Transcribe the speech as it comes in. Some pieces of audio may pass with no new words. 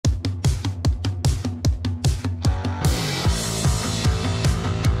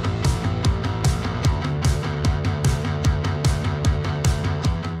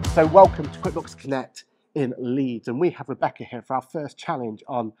So welcome to QuickBooks Connect in Leeds, and we have Rebecca here for our first challenge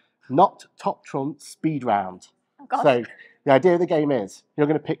on Not Top Trump Speed Round. Oh, gosh. So the idea of the game is you're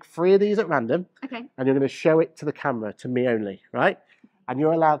going to pick 3 of these at random, Okay. and you're going to show it to the camera, to me only, right? And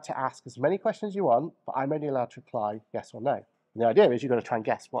you're allowed to ask as many questions as you want, but I'm only allowed to reply yes or no. And the idea is you've got to try and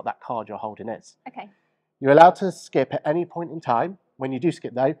guess what that card you're holding is. Okay. You're allowed to skip at any point in time. When you do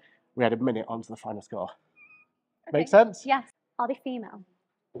skip, though, we add a minute onto the final score. Okay. Make sense? Yes. Are they female?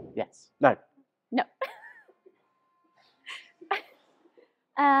 Yes. No. No.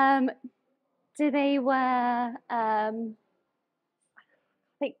 Do they wear? I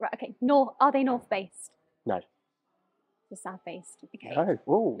think right. Okay. North. Are they north based? No. The south based. Okay. No.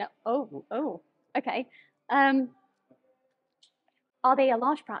 Ooh. No. Oh. Oh. Okay. Are they a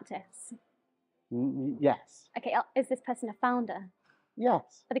large practice? Yes. Okay. Is this person a founder?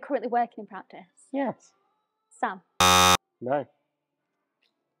 Yes. Are they currently working in practice? Yes. Sam. No.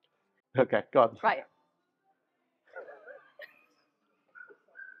 Okay, go on. Right.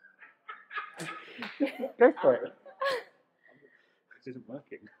 Go for it. This isn't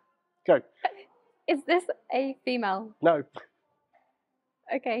working. Go. Is this a female? No.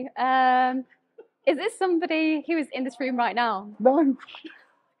 Okay. Is this somebody who is in this room right now? No.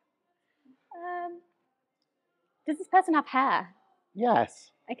 Does this person have hair?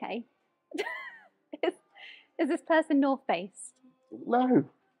 Yes. Okay. Is this person north-based? No.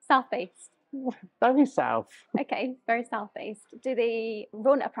 South-based? Very south. Okay, very south-based. Do they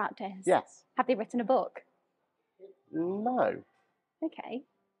run a practice? Yes. Have they written a book? No. Okay.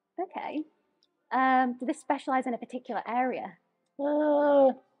 Okay. Do they specialize in a particular area?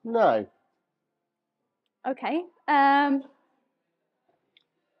 No. Okay. Oh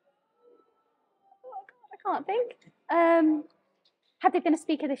God, I can't think. Have they been a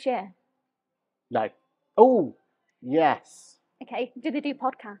speaker this year? No. Oh, yes. Okay. Do they do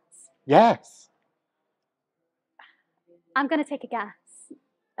podcasts? Yes. I'm going to take a guess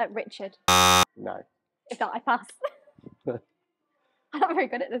at Richard. No. If not, I pass. I'm not very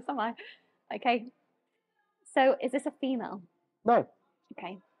good at this, am I? Okay. So, is this a female? No.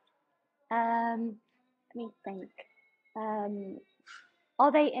 Okay. Let me think.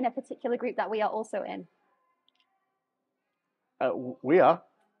 Are they in a particular group that we are also in? We are.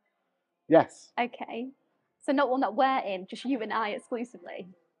 Yes. Okay. So not one that we're in, just you and I exclusively.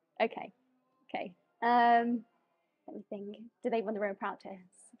 Okay. Okay. Let me think. Do they run their own practice?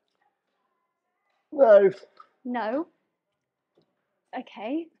 No. No.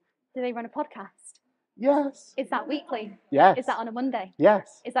 Okay. Do they run a podcast? Yes. Is that weekly? Yes. Is that on a Monday?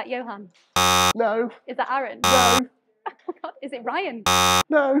 Yes. Is that Johann? No. Is that Aaron? No. Oh my God. Is it Ryan?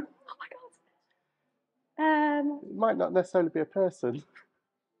 No. Oh my God. It might not necessarily be a person.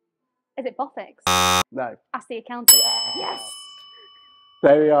 Is it Bothics? No. Ask the accountant. Yes.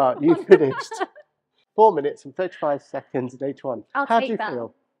 There we are. You finished. 4 minutes and 35 seconds and 81. I'll How do take you that.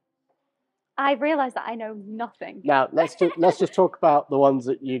 feel? I realised that I know nothing. Now let's just talk about the ones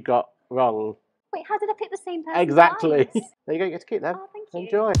that you got wrong. Wait, how did I pick the same person? Exactly. twice? There you go. You get to keep them. Oh, thank you.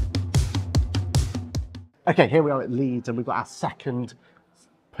 Enjoy. Okay, here we are at Leeds, and we've got our second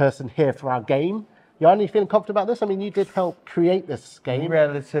person here for our game. Johann, are you feeling confident about this? I mean, you did help create this game.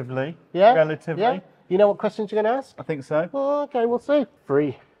 Relatively. Yeah? Relatively. Yeah? You know what questions you're going to ask? I think so. Oh, okay, we'll see.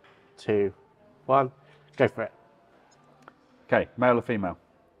 3, 2, 1, go for it. Okay, male or female?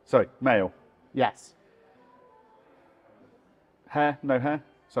 Sorry, male. Yes. Hair? No hair?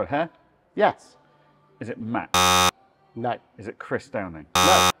 Sorry, hair? Yes. Is it Matt? No. Is it Chris Downing?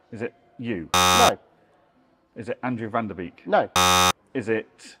 No. Is it you? No. Is it Andrew Van Der Beek? No. Is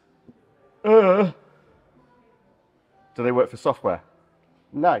it... Do they work for software?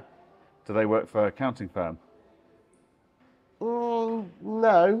 No. Do they work for an accounting firm?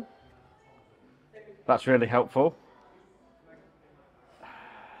 No. That's really helpful.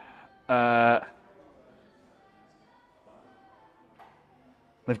 They've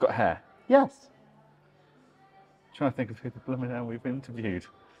got hair. Yes. Trying to think of who the blooming hell we've interviewed.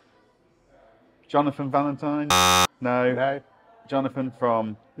 Jonathan Valentine? No. No. Jonathan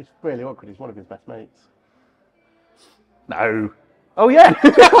from... It's really awkward. He's one of his best mates. No. Oh, yeah.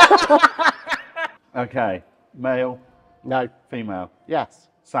 Okay. Male, No. female. Yes.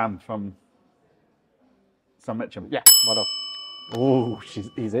 Sam from Sam Mitchum. Yeah. Well done. Oh,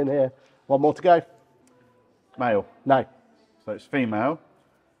 he's in here. One more to go. Male. No. So it's female.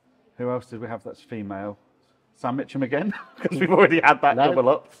 Who else did we have that's female? Sam Mitchum again? Because we've already had that No. double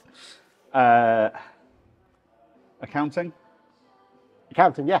up. Accounting.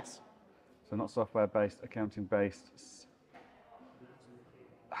 Accounting, yes. So not software based, accounting based.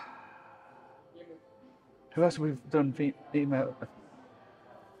 Who else have we done email?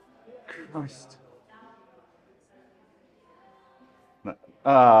 Christ. No.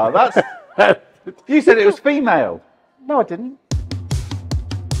 That's... You said it was female. No, I didn't.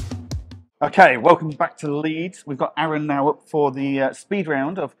 Okay, welcome back to Leeds. We've got Aaron now up for the speed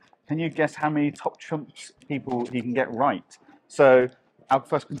round of, can you guess how many top trumps people he can get right? So our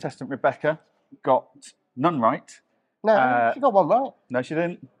first contestant, Rebecca, got none right. No, she got one right. No, she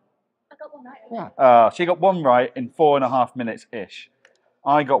didn't. I got one right. Yeah. She got one right in 4.5 minutes-ish.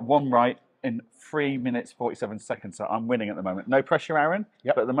 I got one right in 3 minutes, 47 seconds, so I'm winning at the moment. No pressure, Aaron,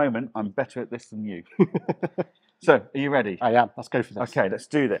 Yep. but at the moment, I'm better at this than you. So, are you ready? I am. Let's go for this. Okay, let's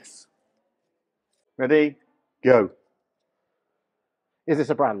do this. Ready? Go. Is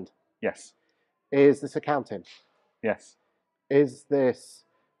this a brand? Yes. Is this accounting? Yes. Is this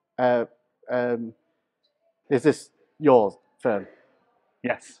your firm?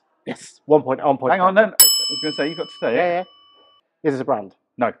 Yes. Yes. 1 point. On point. Hang on, no. I was going to say, you've got to say it. Yeah. Is this a brand?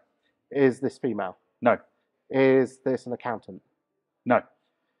 No. Is this female? No. Is this an accountant? No.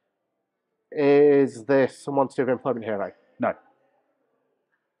 Is this someone to do with Employment Hero? No.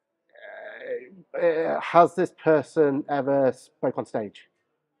 Has this person ever spoke on stage?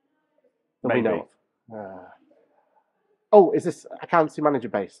 That we Maybe. know of? Oh, is this accountancy manager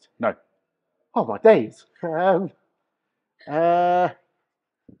based? No. Oh my days. Who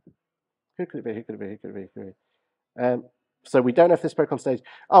could it be? Who could it be? Who could it be? Who could it be? So we don't know if they spoke on stage.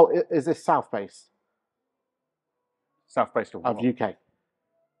 Oh, is this South based? South-based of Of what? UK?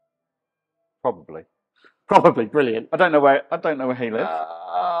 Probably. Probably. Brilliant. I don't know where he lives.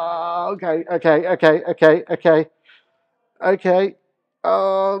 Okay.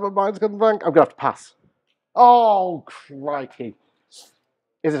 Oh, my mind's gone blank. I'm going to have to pass. Oh, crikey.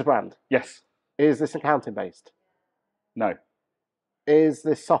 Is this a brand? Yes. Is this accounting based? No. Is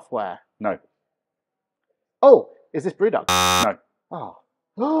this software? No. Oh, is this Brewdog? No.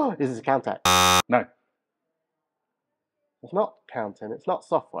 Oh, is this accountant? No. It's not accounting. It's not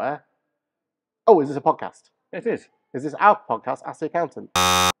software. Oh, is this a podcast? It is. Is this our podcast, Ask the Accountant?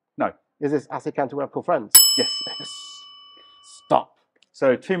 No. Is this Ask the Accountant Web Called Friends? Yes. Stop.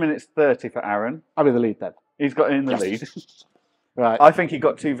 So 2 minutes 30 for Aaron. I'm in the lead then. He's got in the lead. Right. I think he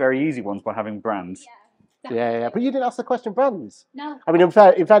got two very easy ones by having brands. Yeah. But you didn't ask the question brands. No. I mean, in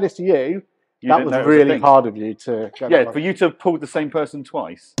fairness to you, that didn't was know it was a really thing. hard of you to get that Yeah, wrong. for you to have pulled the same person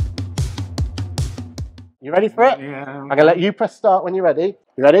twice. You ready for it? Yeah. I'm going to let you press start when you're ready.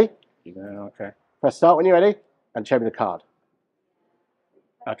 You ready? Yeah, okay. Press start when you're ready and show me the card.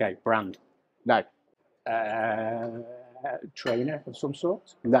 Okay, brand. No. Trainer of some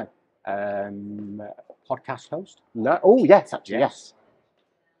sort. No. Podcast host. No. Oh, yes, actually, yes.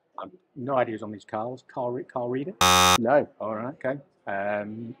 I've no idea who's on these cards. Car reader. No. All right, okay.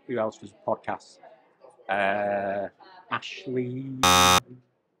 Who else does podcasts? Ashley.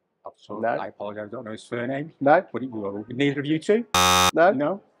 Oh, sorry, No. I apologize. I don't know his surname. No. Would it go? Neither of you two? No.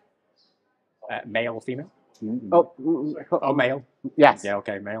 No. Male or female? Oh, Male. yes. Yeah,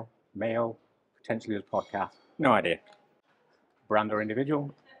 okay, male. Male, potentially as podcast. No idea. Brand or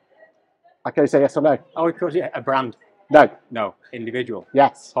individual? I can say yes or no. Oh, of course, yeah, a brand. No. No, individual.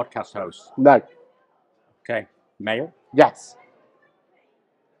 Yes. Podcast host. No. Okay, male. Yes.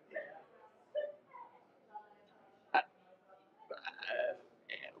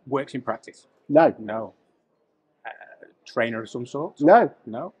 Works in practice. No. No. Trainer of some sort. No.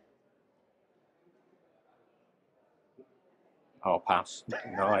 No. Oh, pass.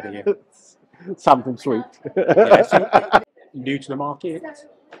 No idea. Something sweet. New to the market?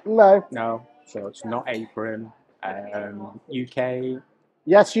 No. No. So it's not Apron. UK.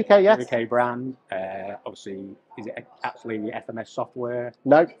 Yes, UK, yes. UK brand. Obviously, is it actually FMS software?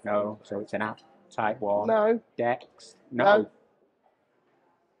 No. No. So it's an app type one. No. Dex. No.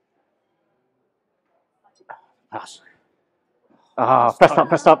 Pass. Ah,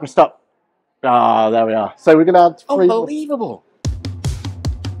 press stop. Ah, there we are. So we're going to add three. Unbelievable.